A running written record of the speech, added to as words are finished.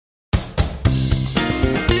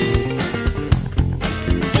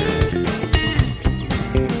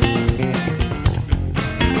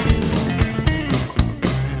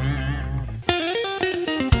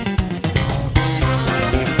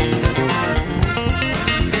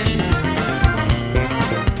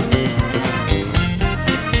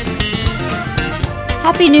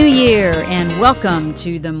Happy New Year and welcome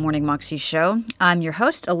to the Morning Moxie Show. I'm your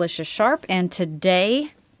host, Alicia Sharp, and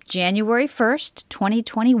today, January 1st,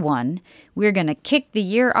 2021, we're going to kick the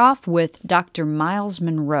year off with Dr. Myles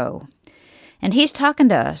Munroe. And he's talking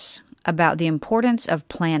to us about the importance of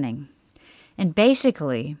planning. And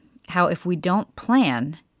basically, how if we don't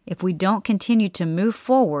plan, if we don't continue to move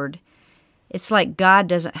forward, it's like God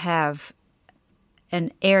doesn't have an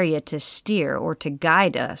area to steer or to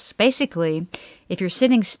guide us. Basically, if you're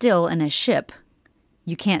sitting still in a ship,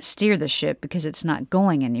 you can't steer the ship because it's not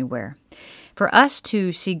going anywhere. For us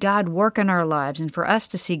to see God work in our lives and for us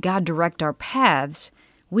to see God direct our paths,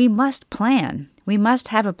 we must plan. We must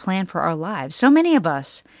have a plan for our lives. So many of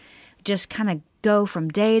us just kind of go from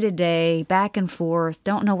day to day, back and forth,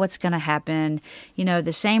 don't know what's going to happen. You know,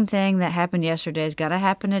 the same thing that happened yesterday has got to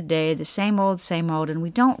happen today, the same old, and we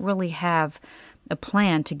don't really have a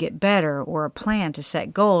plan to get better or a plan to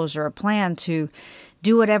set goals or a plan to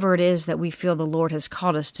do whatever it is that we feel the Lord has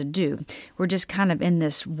called us to do. We're just kind of in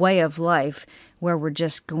this way of life where we're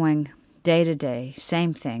just going day to day,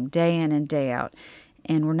 same thing, day in and day out.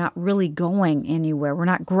 And we're not really going anywhere. We're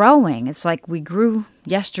not growing. It's like we grew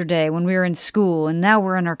yesterday when we were in school and now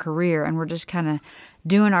we're in our career and we're just kind of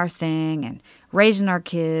doing our thing and raising our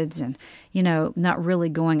kids and, you know, not really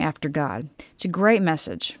going after God. It's a great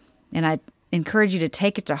message. And I encourage you to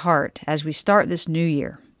take it to heart as we start this new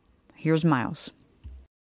year. Here's Myles.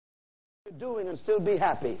 You're doing and still be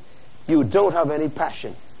happy. You don't have any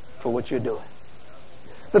passion for what you're doing.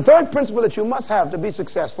 The third principle that you must have to be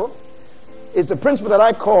successful is the principle that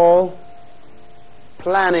I call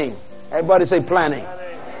planning. Everybody say planning.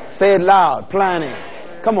 Say it loud. Planning.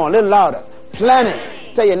 Come on, a little louder.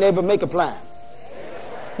 Planning. Tell your neighbor, make a plan.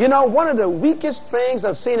 You know, one of the weakest things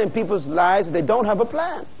I've seen in people's lives is they don't have a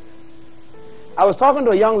plan. I was talking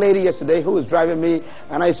to a young lady yesterday who was driving me,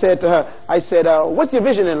 and I said to her, what's your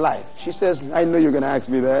vision in life? She says, I knew you were going to ask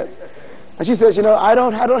me that. And she says, you know, I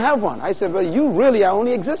don't have one. I said, well, you really are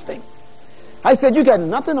only existing. I said, you got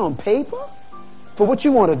nothing on paper for what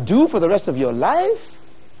you want to do for the rest of your life?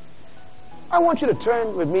 I want you to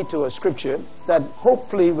turn with me to a scripture that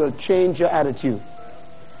hopefully will change your attitude.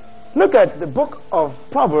 Look at the book of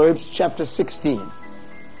Proverbs chapter 16.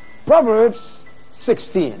 Proverbs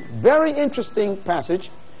 16. Very interesting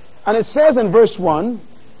passage. And it says in verse 1,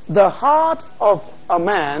 the heart of a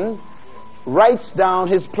man writes down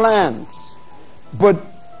his plans, but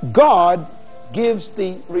God gives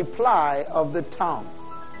the reply of the tongue.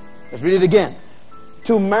 Let's read it again.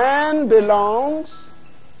 To man belongs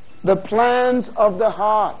the plans of the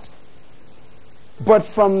heart, but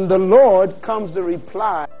from the Lord comes the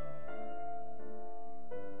reply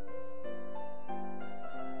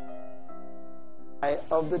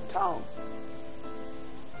of the tongue.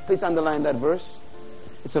 Please underline that verse.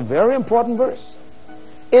 It's a very important verse.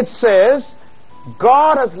 It says,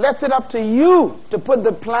 God has left it up to you to put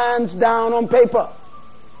the plans down on paper.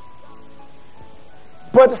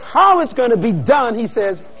 But how it's going to be done, he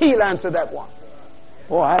says, he'll answer that one.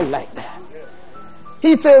 Oh, I like that.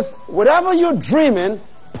 He says, whatever you're dreaming,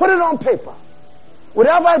 put it on paper.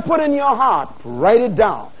 Whatever I put in your heart, write it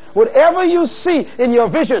down. Whatever you see in your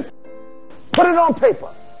vision, put it on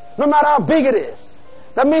paper, no matter how big it is.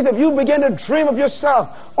 That means if you begin to dream of yourself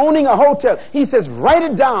owning a hotel, he says, write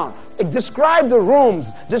it down. Describe the rooms.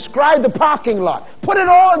 Describe the parking lot. Put it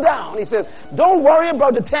all down. He says, don't worry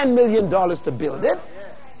about the $10 million to build it.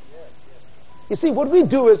 You see, what we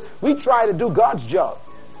do is we try to do God's job.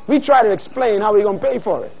 We try to explain how we're going to pay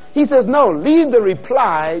for it. He says, no, leave the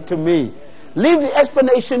reply to me. Leave the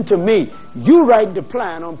explanation to me. You write the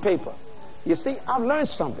plan on paper. You see, I've learned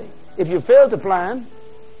something. If you fail to plan,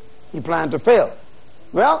 you plan to fail.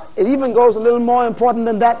 Well, it even goes a little more important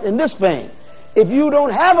than that in this vein. If you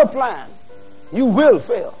don't have a plan, you will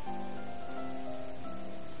fail.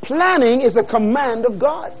 Planning is a command of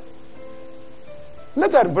God.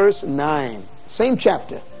 Look at verse 9, same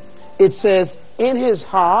chapter. It says, in his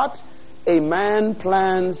heart a man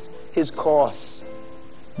plans his course,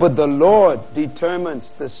 but the Lord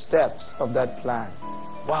determines the steps of that plan.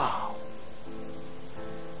 Wow.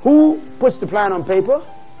 Who puts the plan on paper?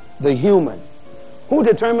 The human. Who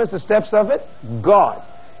determines the steps of it? God.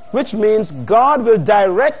 Which means God will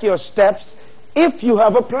direct your steps if you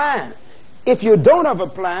have a plan. If you don't have a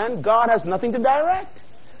plan, God has nothing to direct.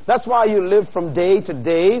 That's why you live from day to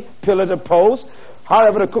day, pillar to post,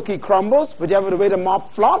 however the cookie crumbles, whichever the way the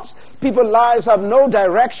mop flops. People's lives have no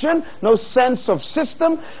direction, no sense of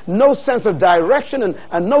system, no sense of direction,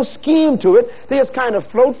 and no scheme to it. They just kind of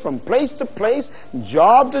float from place to place,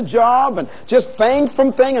 job to job, and just thing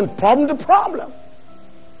from thing and problem to problem.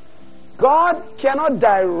 God cannot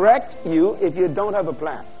direct you if you don't have a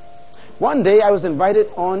plan. One day I was invited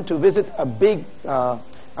on to visit a big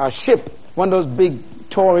ship, one of those big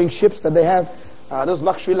touring ships that they have, those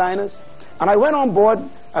luxury liners. And I went on board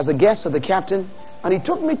as a guest of the captain, and he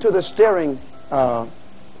took me to the steering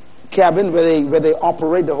cabin where they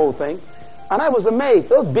operate the whole thing. And I was amazed.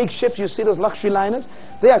 Those big ships, you see, those luxury liners,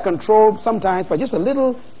 they are controlled sometimes by just a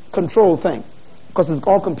little control thing, because it's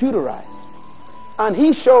all computerized. And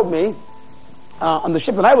he showed me, on the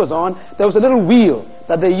ship that I was on, there was a little wheel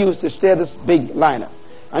that they used to steer this big liner.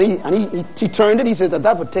 And he turned it. He said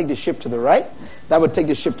that would take the ship to the right, that would take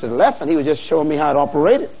the ship to the left, and he was just showing me how it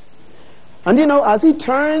operated. And you know, as he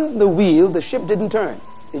turned the wheel, the ship didn't turn.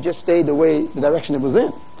 It just stayed the direction it was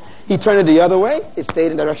in. He turned it the other way, it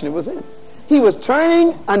stayed in the direction it was in. He was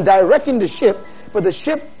turning and directing the ship, but the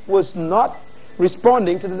ship was not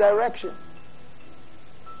responding to the direction.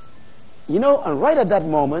 You know, and right at that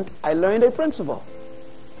moment, I learned a principle.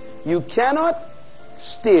 You cannot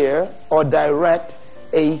steer or direct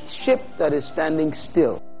a ship that is standing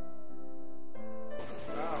still.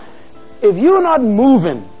 If you're not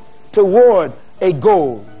moving toward a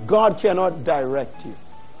goal, God cannot direct you.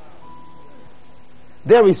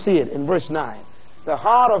 There we see it in verse 9. The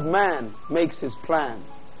heart of man makes his plan,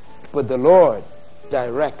 but the Lord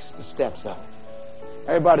directs the steps of it.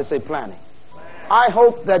 Everybody say planning. I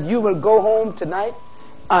hope that you will go home tonight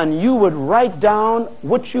and you would write down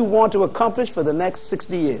what you want to accomplish for the next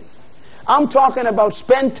 60 years. I'm talking about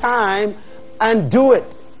spend time and do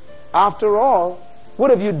it. After all,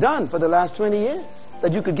 what have you done for the last 20 years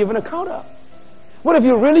that you could give an account of? What have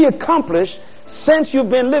you really accomplished since you've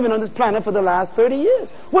been living on this planet for the last 30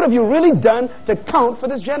 years? What have you really done to count for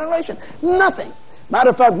this generation? Nothing. Matter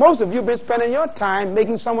of fact, most of you have been spending your time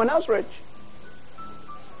making someone else rich,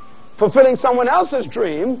 fulfilling someone else's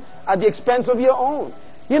dream at the expense of your own.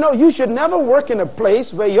 You know, you should never work in a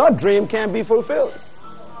place where your dream can't be fulfilled.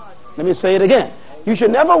 Let me say it again. You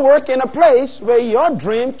should never work in a place where your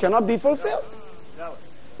dream cannot be fulfilled.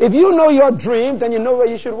 If you know your dream, then you know where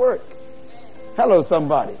you should work. Hello,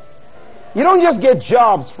 somebody. You don't just get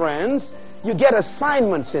jobs, friends. You get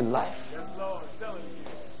assignments in life.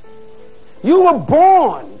 You were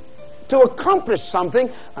born to accomplish something,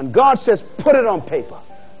 and God says, put it on paper.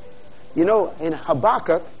 You know, in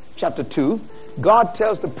Habakkuk chapter 2, God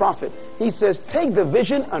tells the prophet, he says, take the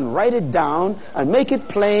vision and write it down and make it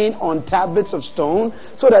plain on tablets of stone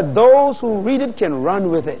so that those who read it can run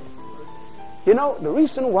with it. You know, the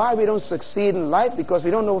reason why we don't succeed in life, because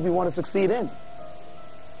we don't know what we want to succeed in.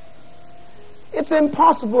 It's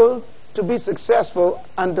impossible to be successful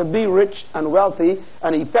and to be rich and wealthy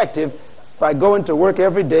and effective by going to work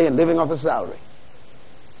every day and living off a salary.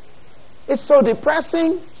 It's so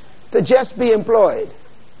depressing to just be employed.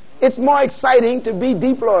 It's more exciting to be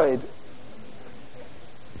deployed.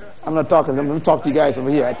 I'm going to talk to you guys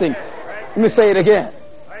over here. Let me say it again.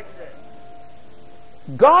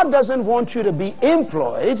 God doesn't want you to be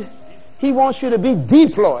employed. He wants you to be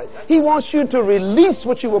deployed. He wants you to release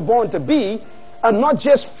what you were born to be and not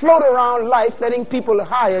just float around life letting people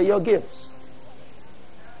hire your gifts.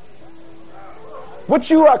 What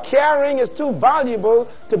you are carrying is too valuable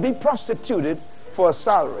to be prostituted for a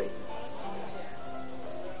salary.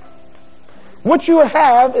 What you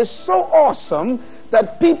have is so awesome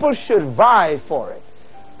that people should vie for it.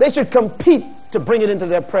 They should compete to bring it into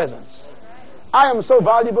their presence. I am so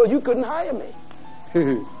valuable you couldn't hire me.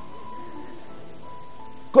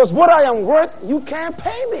 Because what I am worth, you can't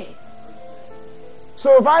pay me.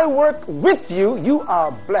 So if I work with you, you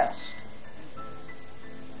are blessed.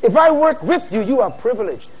 If I work with you, you are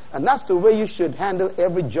privileged. And that's the way you should handle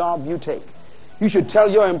every job you take. You should tell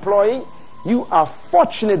your employee, you are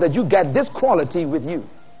fortunate that you get this quality with you.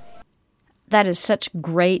 That is such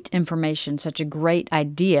great information, such a great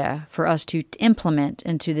idea for us to implement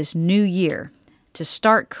into this new year, to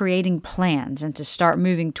start creating plans and to start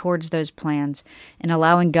moving towards those plans and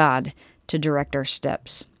allowing God to direct our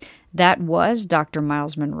steps. That was Dr.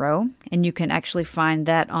 Myles Munroe, and you can actually find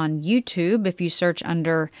that on YouTube if you search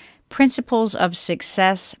under Principles of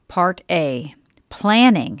Success Part A,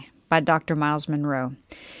 Planning by Dr. Myles Munroe.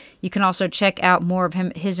 You can also check out more of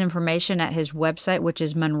his information at his website, which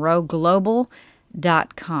is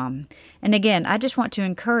monroeglobal.com. And again, I just want to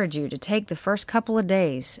encourage you to take the first couple of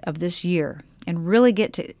days of this year and really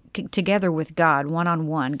get together with God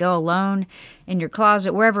one-on-one. Go alone in your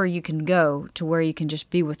closet, wherever you can go to where you can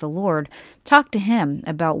just be with the Lord. Talk to Him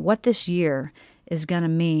about what this year is going to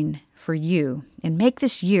mean for you, and make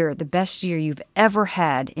this year the best year you've ever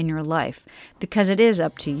had in your life, because it is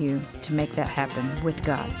up to you to make that happen with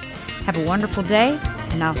God. Have a wonderful day,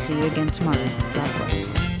 and I'll see you again tomorrow. God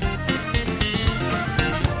bless.